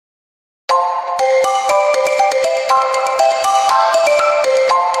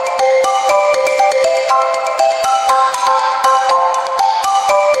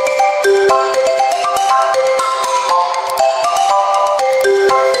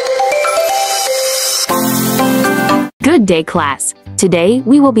Good day, class. Today,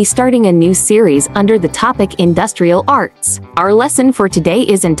 we will be starting a new series under the topic Industrial Arts. Our lesson for today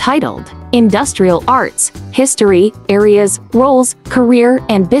is entitled Industrial Arts, History, Areas, Roles, Career,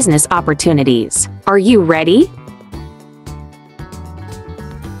 and Business Opportunities. Are you ready?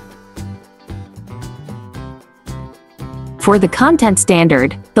 For the content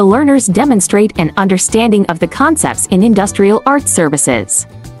standard, the learners demonstrate an understanding of the concepts in industrial arts services.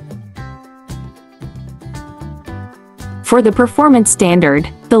 For the performance standard,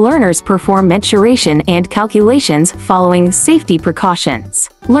 the learners perform mensuration and calculations following safety precautions.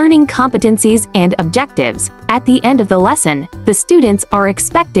 Learning competencies and objectives. At the end of the lesson, the students are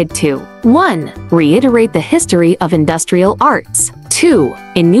expected to 1. Reiterate the history of industrial arts. 2.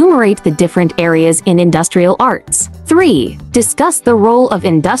 Enumerate the different areas in industrial arts. 3. Discuss the role of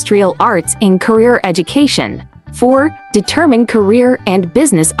industrial arts in career education. 4. Determine career and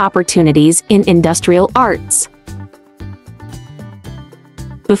business opportunities in industrial arts.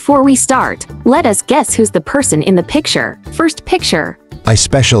 Before we start, let us guess who's the person in the picture. First picture. I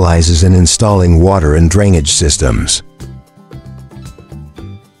specializes in installing water and drainage systems.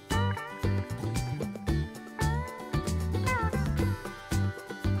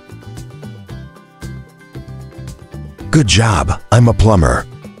 Good job, I'm a plumber.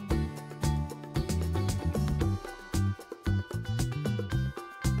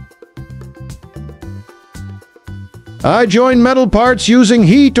 I join metal parts using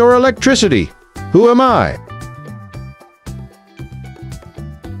heat or electricity. Who am I?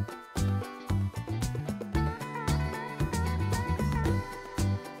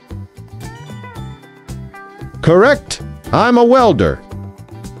 Correct. I'm a welder.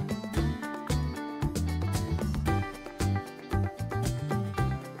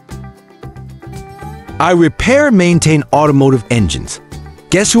 I repair and maintain automotive engines.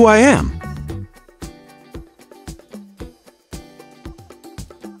 Guess who I am?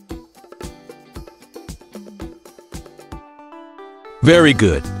 Very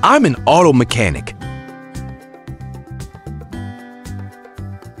good. I'm an auto mechanic.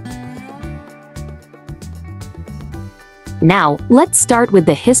 Now, let's start with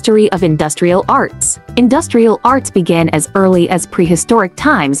the history of industrial arts. Industrial arts began as early as prehistoric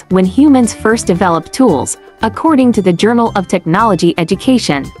times when humans first developed tools. According to the Journal of Technology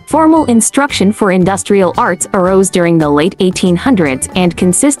Education, formal instruction for industrial arts arose during the late 1800s and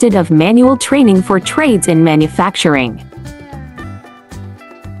consisted of manual training for trades in manufacturing.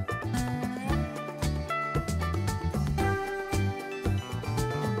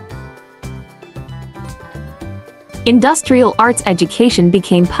 Industrial arts education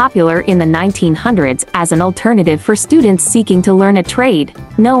became popular in the 1900s as an alternative for students seeking to learn a trade,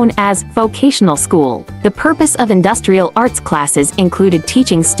 known as vocational school. The purpose of industrial arts classes included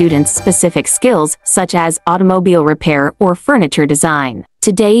teaching students specific skills such as automobile repair or furniture design.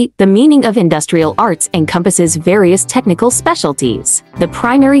 Today, the meaning of industrial arts encompasses various technical specialties. The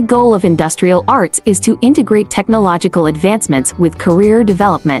primary goal of industrial arts is to integrate technological advancements with career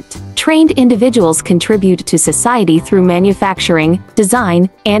development. Trained individuals contribute to society through manufacturing, design,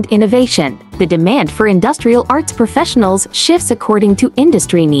 and innovation. The demand for industrial arts professionals shifts according to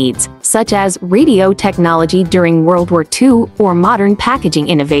industry needs, such as radio technology during World War II or modern packaging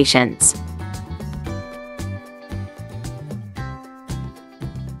innovations.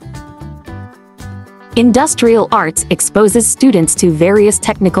 Industrial arts exposes students to various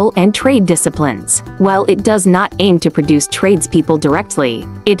technical and trade disciplines. While it does not aim to produce tradespeople directly,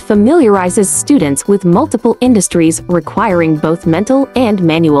 it familiarizes students with multiple industries requiring both mental and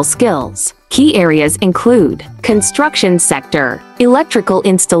manual skills. Key areas include construction sector, electrical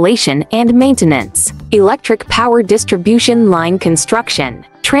installation and maintenance, electric power distribution line construction,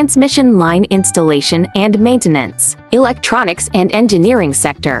 transmission line installation and maintenance, electronics and engineering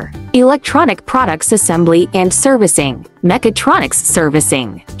sector, electronic products assembly and servicing, mechatronics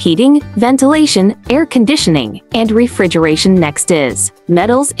servicing, heating, ventilation, air conditioning, and refrigeration. Next is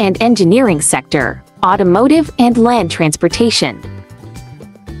metals and engineering sector, automotive and land transportation.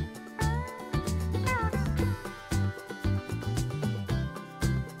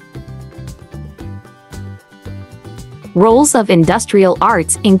 Roles of industrial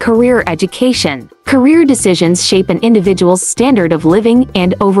arts in career education. Career decisions shape an individual's standard of living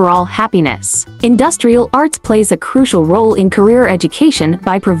and overall happiness. Industrial arts plays a crucial role in career education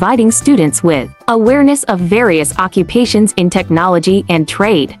by providing students with awareness of various occupations in technology and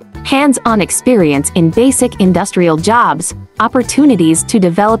trade, hands-on experience in basic industrial jobs, opportunities to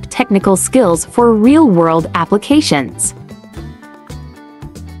develop technical skills for real-world applications.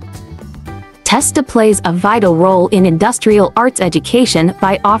 TESTA plays a vital role in industrial arts education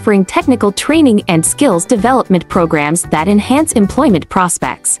by offering technical training and skills development programs that enhance employment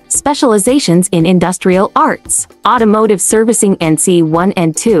prospects. Specializations in industrial arts: automotive servicing NC 1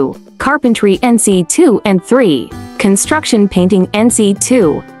 and 2, carpentry NC 2 and 3, construction painting NC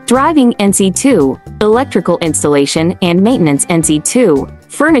 2, driving NC 2, electrical installation and maintenance NC 2,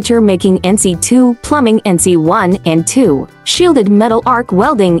 furniture making NC 2, plumbing NC 1 and 2, shielded metal arc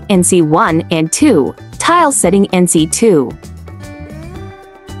welding NC 1 and 2, tile setting NC 2.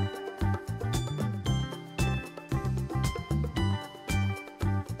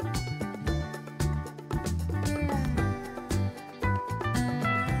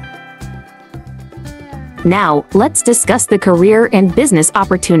 Now, let's discuss the career and business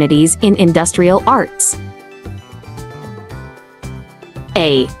opportunities in industrial arts.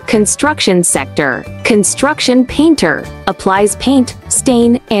 A. Construction sector. Construction painter applies paint,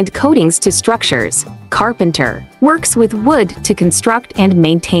 stain, and coatings to structures. Carpenter works with wood to construct and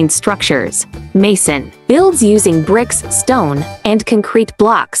maintain structures. Mason builds using bricks, stone, and concrete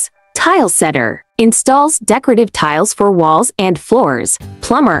blocks. Tile setter installs decorative tiles for walls and floors.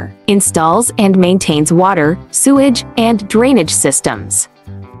 Plumber installs and maintains water, sewage, and drainage systems.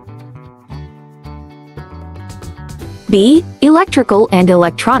 B. Electrical and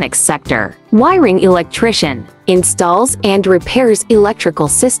electronics sector. Wiring electrician installs and repairs electrical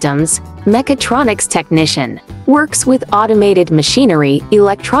systems. Mechatronics technician works with automated machinery.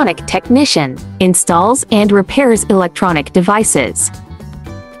 Electronic technician installs and repairs electronic devices.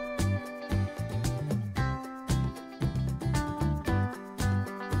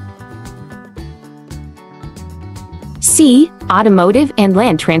 C. Automotive and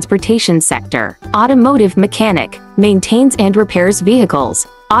land transportation sector. Automotive mechanic maintains and repairs vehicles.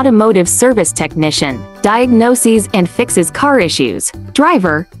 Automotive service technician diagnoses and fixes car issues.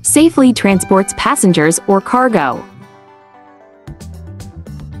 Driver safely transports passengers or cargo.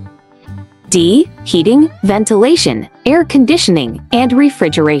 D. Heating, ventilation, air conditioning, and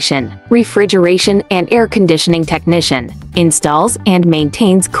refrigeration. Refrigeration and air conditioning technician installs and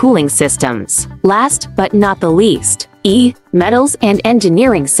maintains cooling systems. Last but not the least, E. Metals and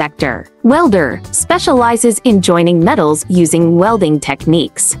engineering sector. Welder specializes in joining metals using welding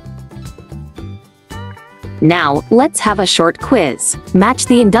techniques. Now, let's have a short quiz. Match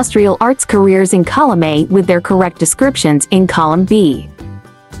the industrial arts careers in column A with their correct descriptions in column B.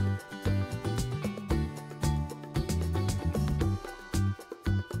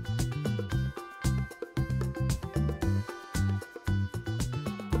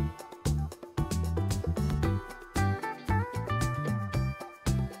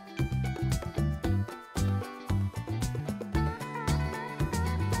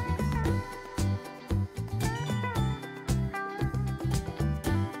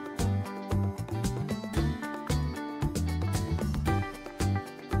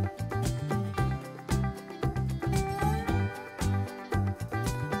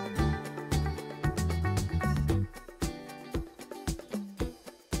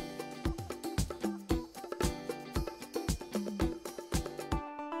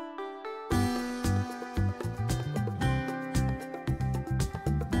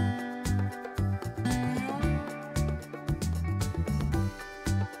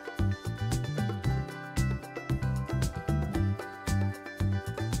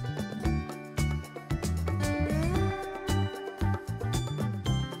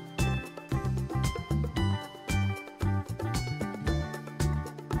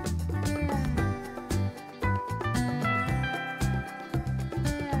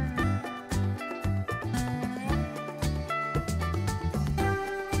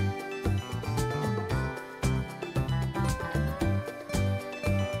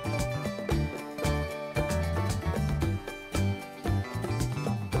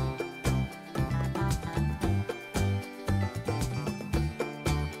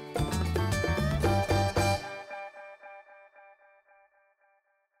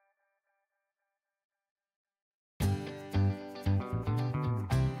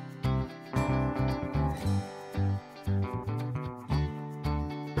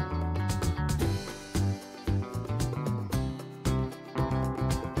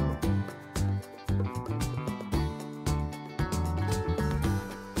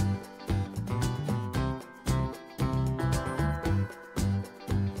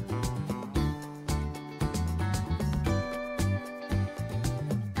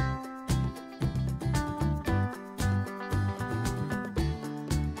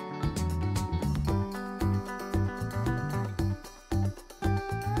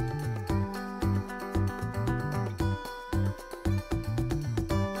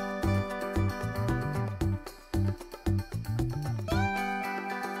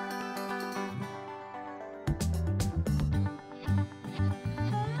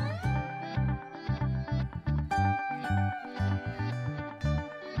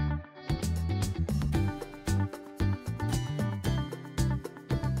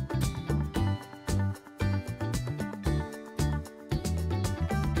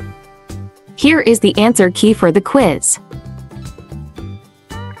 Here is the answer key for the quiz.